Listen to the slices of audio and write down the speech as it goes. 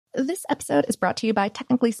This episode is brought to you by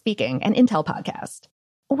Technically Speaking, an Intel podcast.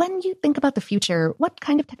 When you think about the future, what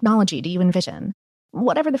kind of technology do you envision?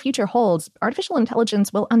 Whatever the future holds, artificial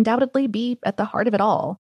intelligence will undoubtedly be at the heart of it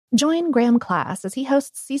all. Join Graham Class as he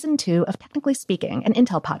hosts Season 2 of Technically Speaking, an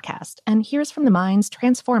Intel podcast, and hears from the minds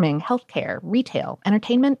transforming healthcare, retail,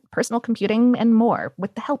 entertainment, personal computing, and more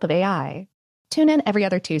with the help of AI. Tune in every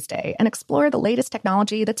other Tuesday and explore the latest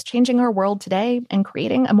technology that's changing our world today and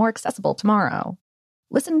creating a more accessible tomorrow.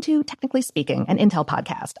 Listen to Technically Speaking, an Intel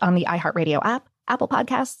podcast on the iHeartRadio app, Apple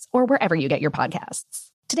Podcasts, or wherever you get your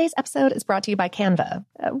podcasts. Today's episode is brought to you by Canva.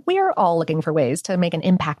 We're all looking for ways to make an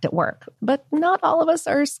impact at work, but not all of us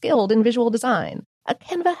are skilled in visual design.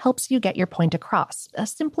 Canva helps you get your point across,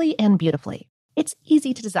 simply and beautifully. It's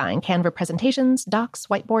easy to design Canva presentations, docs,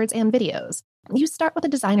 whiteboards, and videos. You start with a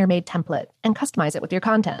designer-made template and customize it with your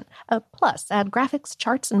content. Plus, add graphics,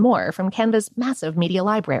 charts, and more from Canva's massive media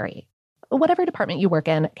library. Whatever department you work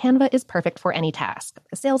in, Canva is perfect for any task.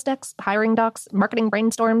 Sales decks, hiring docs, marketing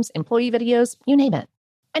brainstorms, employee videos, you name it.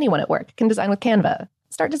 Anyone at work can design with Canva.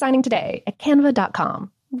 Start designing today at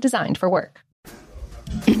canva.com. Designed for work.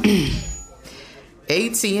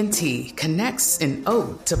 AT&T connects an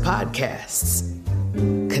ode to podcasts.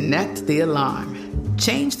 Connect the alarm.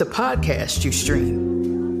 Change the podcast you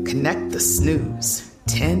stream. Connect the snooze.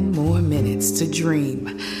 10 more minutes to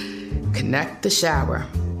dream. Connect the shower.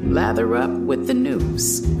 Lather up with the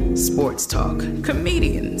news. Sports talk,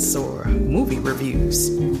 comedians, or movie reviews.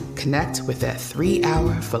 Connect with that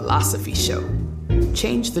 3-hour philosophy show.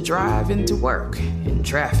 Change the drive into work in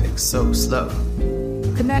traffic so slow.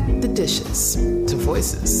 Connect the dishes to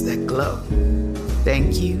voices that glow.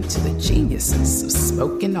 Thank you to the geniuses of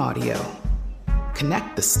spoken audio.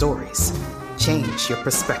 Connect the stories. Change your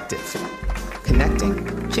perspective.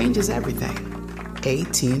 Connecting changes everything.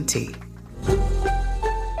 AT&T.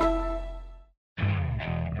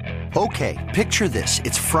 Okay, picture this.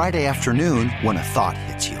 It's Friday afternoon when a thought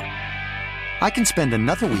hits you. I can spend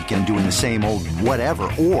another weekend doing the same old whatever,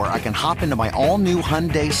 or I can hop into my all-new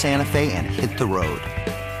Hyundai Santa Fe and hit the road.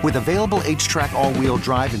 With available H-Track all-wheel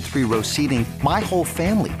drive and 3-row seating, my whole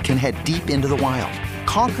family can head deep into the wild.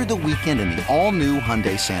 Conquer the weekend in the all-new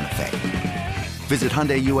Hyundai Santa Fe. Visit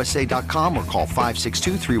HyundaiUSA.com or call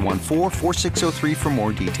 562-314-4603 for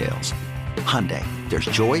more details. Hyundai, there's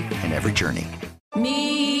joy in every journey.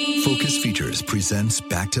 Focus Features presents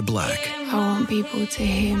Back to Black. I want people to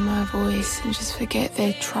hear my voice and just forget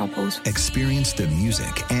their troubles. Experience the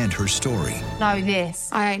music and her story. Know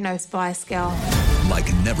this, I ain't no Spice Girl.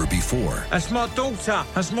 Like never before. That's my daughter.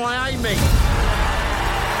 That's my Amy.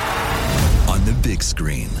 On the big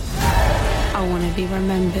screen. I want to be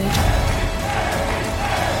remembered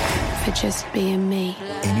for just being me.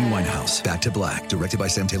 Amy Winehouse, Back to Black. Directed by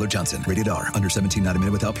Sam Taylor Johnson. Rated R. Under 17, not a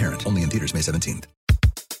minute without parent. Only in theaters May 17th.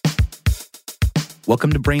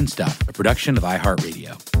 Welcome to Brainstuff, a production of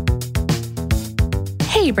iHeartRadio.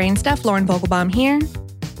 Hey, Brainstuff, Lauren Vogelbaum here.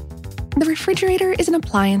 The refrigerator is an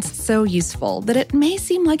appliance so useful that it may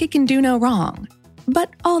seem like it can do no wrong.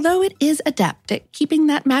 But although it is adept at keeping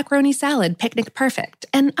that macaroni salad picnic perfect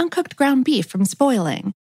and uncooked ground beef from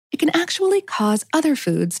spoiling, it can actually cause other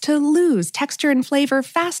foods to lose texture and flavor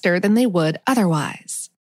faster than they would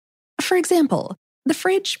otherwise. For example, the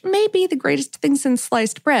fridge may be the greatest thing since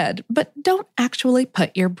sliced bread, but don't actually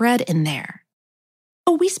put your bread in there.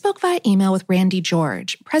 We spoke via email with Randy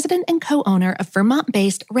George, president and co-owner of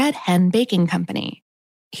Vermont-based Red Hen Baking Company.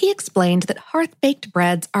 He explained that hearth-baked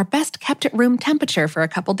breads are best kept at room temperature for a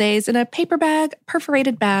couple days in a paper bag,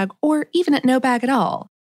 perforated bag, or even at no bag at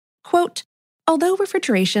all. Quote, although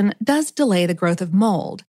refrigeration does delay the growth of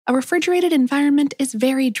mold, a refrigerated environment is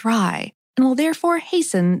very dry and will therefore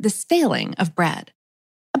hasten the staling of bread.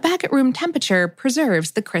 A bag at room temperature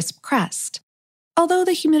preserves the crisp crust. Although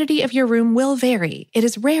the humidity of your room will vary, it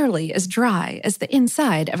is rarely as dry as the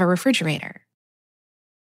inside of a refrigerator.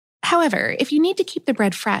 However, if you need to keep the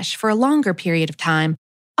bread fresh for a longer period of time,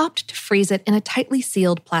 opt to freeze it in a tightly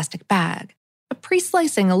sealed plastic bag.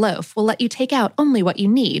 Pre-slicing a loaf will let you take out only what you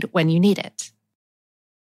need when you need it.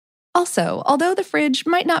 Also, although the fridge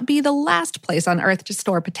might not be the last place on Earth to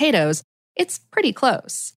store potatoes, it's pretty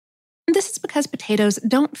close. This is because potatoes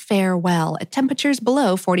don't fare well at temperatures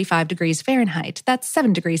below 45 degrees Fahrenheit, that's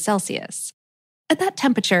 7 degrees Celsius. At that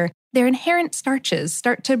temperature, their inherent starches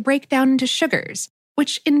start to break down into sugars,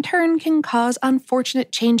 which in turn can cause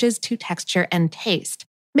unfortunate changes to texture and taste,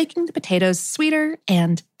 making the potatoes sweeter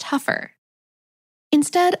and tougher.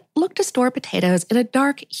 Instead, look to store potatoes in a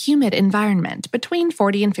dark, humid environment between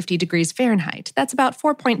 40 and 50 degrees Fahrenheit, that's about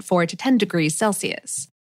 4.4 to 10 degrees Celsius.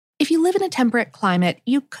 If you live in a temperate climate,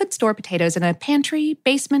 you could store potatoes in a pantry,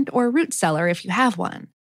 basement, or root cellar if you have one.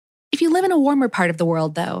 If you live in a warmer part of the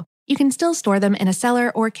world, though, you can still store them in a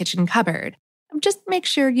cellar or kitchen cupboard. Just make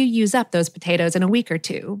sure you use up those potatoes in a week or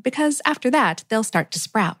two, because after that, they'll start to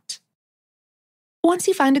sprout. Once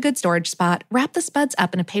you find a good storage spot, wrap the spuds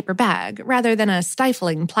up in a paper bag rather than a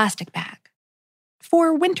stifling plastic bag.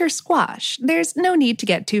 For winter squash, there's no need to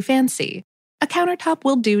get too fancy. A countertop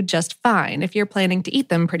will do just fine if you're planning to eat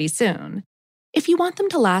them pretty soon. If you want them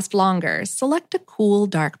to last longer, select a cool,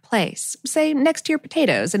 dark place, say next to your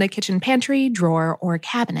potatoes in a kitchen pantry, drawer, or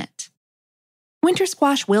cabinet. Winter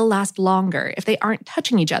squash will last longer if they aren't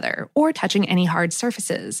touching each other or touching any hard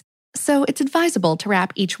surfaces, so it's advisable to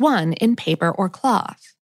wrap each one in paper or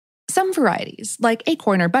cloth. Some varieties, like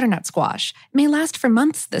acorn or butternut squash, may last for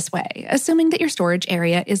months this way, assuming that your storage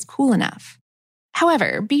area is cool enough.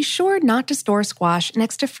 However, be sure not to store squash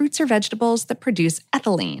next to fruits or vegetables that produce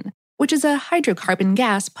ethylene, which is a hydrocarbon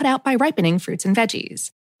gas put out by ripening fruits and veggies,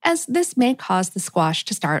 as this may cause the squash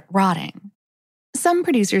to start rotting. Some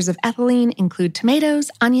producers of ethylene include tomatoes,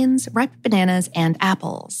 onions, ripe bananas, and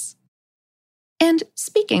apples. And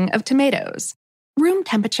speaking of tomatoes, room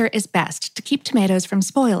temperature is best to keep tomatoes from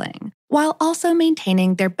spoiling, while also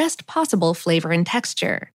maintaining their best possible flavor and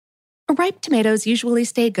texture. Ripe tomatoes usually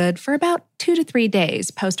stay good for about 2 to 3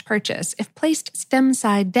 days post-purchase if placed stem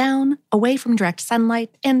side down, away from direct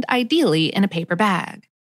sunlight, and ideally in a paper bag.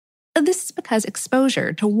 This is because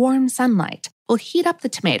exposure to warm sunlight will heat up the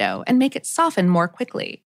tomato and make it soften more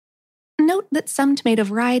quickly. Note that some tomato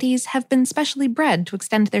varieties have been specially bred to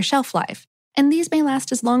extend their shelf life, and these may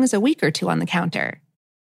last as long as a week or two on the counter.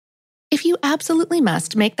 If you absolutely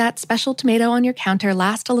must make that special tomato on your counter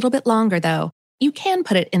last a little bit longer, though, you can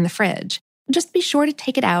put it in the fridge. Just be sure to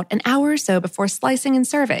take it out an hour or so before slicing and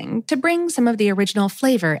serving to bring some of the original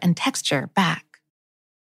flavor and texture back.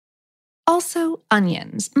 Also,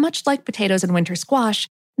 onions, much like potatoes and winter squash,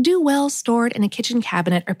 do well stored in a kitchen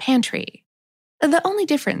cabinet or pantry. The only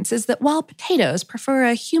difference is that while potatoes prefer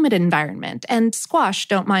a humid environment and squash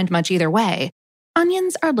don't mind much either way,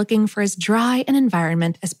 onions are looking for as dry an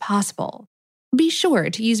environment as possible. Be sure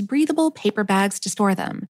to use breathable paper bags to store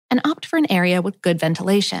them, and opt for an area with good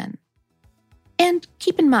ventilation. And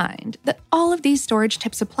keep in mind that all of these storage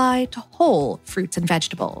tips apply to whole fruits and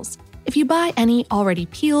vegetables. If you buy any already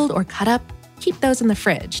peeled or cut up, keep those in the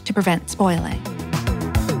fridge to prevent spoiling.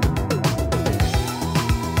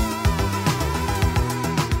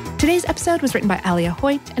 Today's episode was written by Alia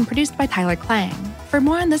Hoyt and produced by Tyler Klang. For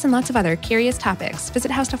more on this and lots of other curious topics,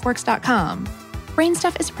 visit howstuffworks.com.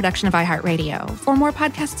 Brainstuff is a production of iHeartRadio. For more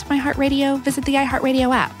podcasts from iHeartRadio, visit the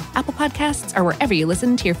iHeartRadio app, Apple Podcasts, or wherever you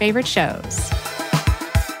listen to your favorite shows.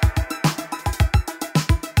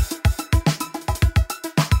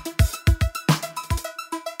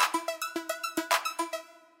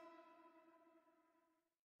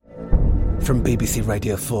 From BBC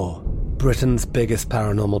Radio 4, Britain's biggest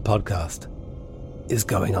paranormal podcast is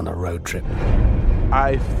going on a road trip.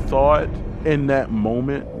 I thought in that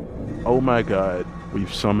moment, oh my God,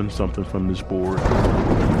 we've summoned something from this board.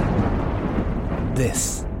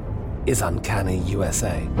 This is Uncanny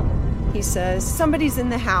USA. He says, somebody's in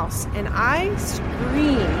the house, and I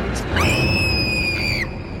screamed.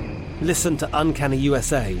 Listen to Uncanny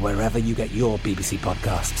USA wherever you get your BBC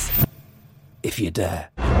podcasts, if you dare.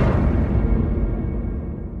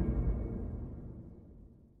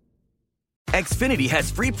 Xfinity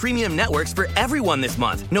has free premium networks for everyone this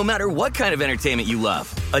month, no matter what kind of entertainment you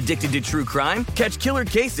love. Addicted to true crime? Catch killer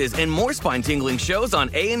cases and more spine-tingling shows on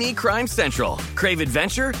A&E Crime Central. Crave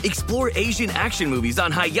adventure? Explore Asian action movies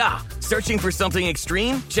on Hi-YAH. Searching for something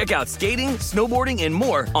extreme? Check out skating, snowboarding, and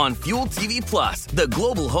more on Fuel TV Plus, the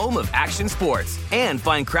global home of action sports. And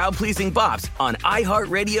find crowd-pleasing bops on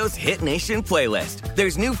iHeartRadio's Hit Nation playlist.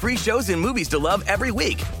 There's new free shows and movies to love every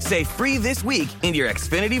week. Say free this week in your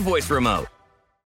Xfinity voice remote.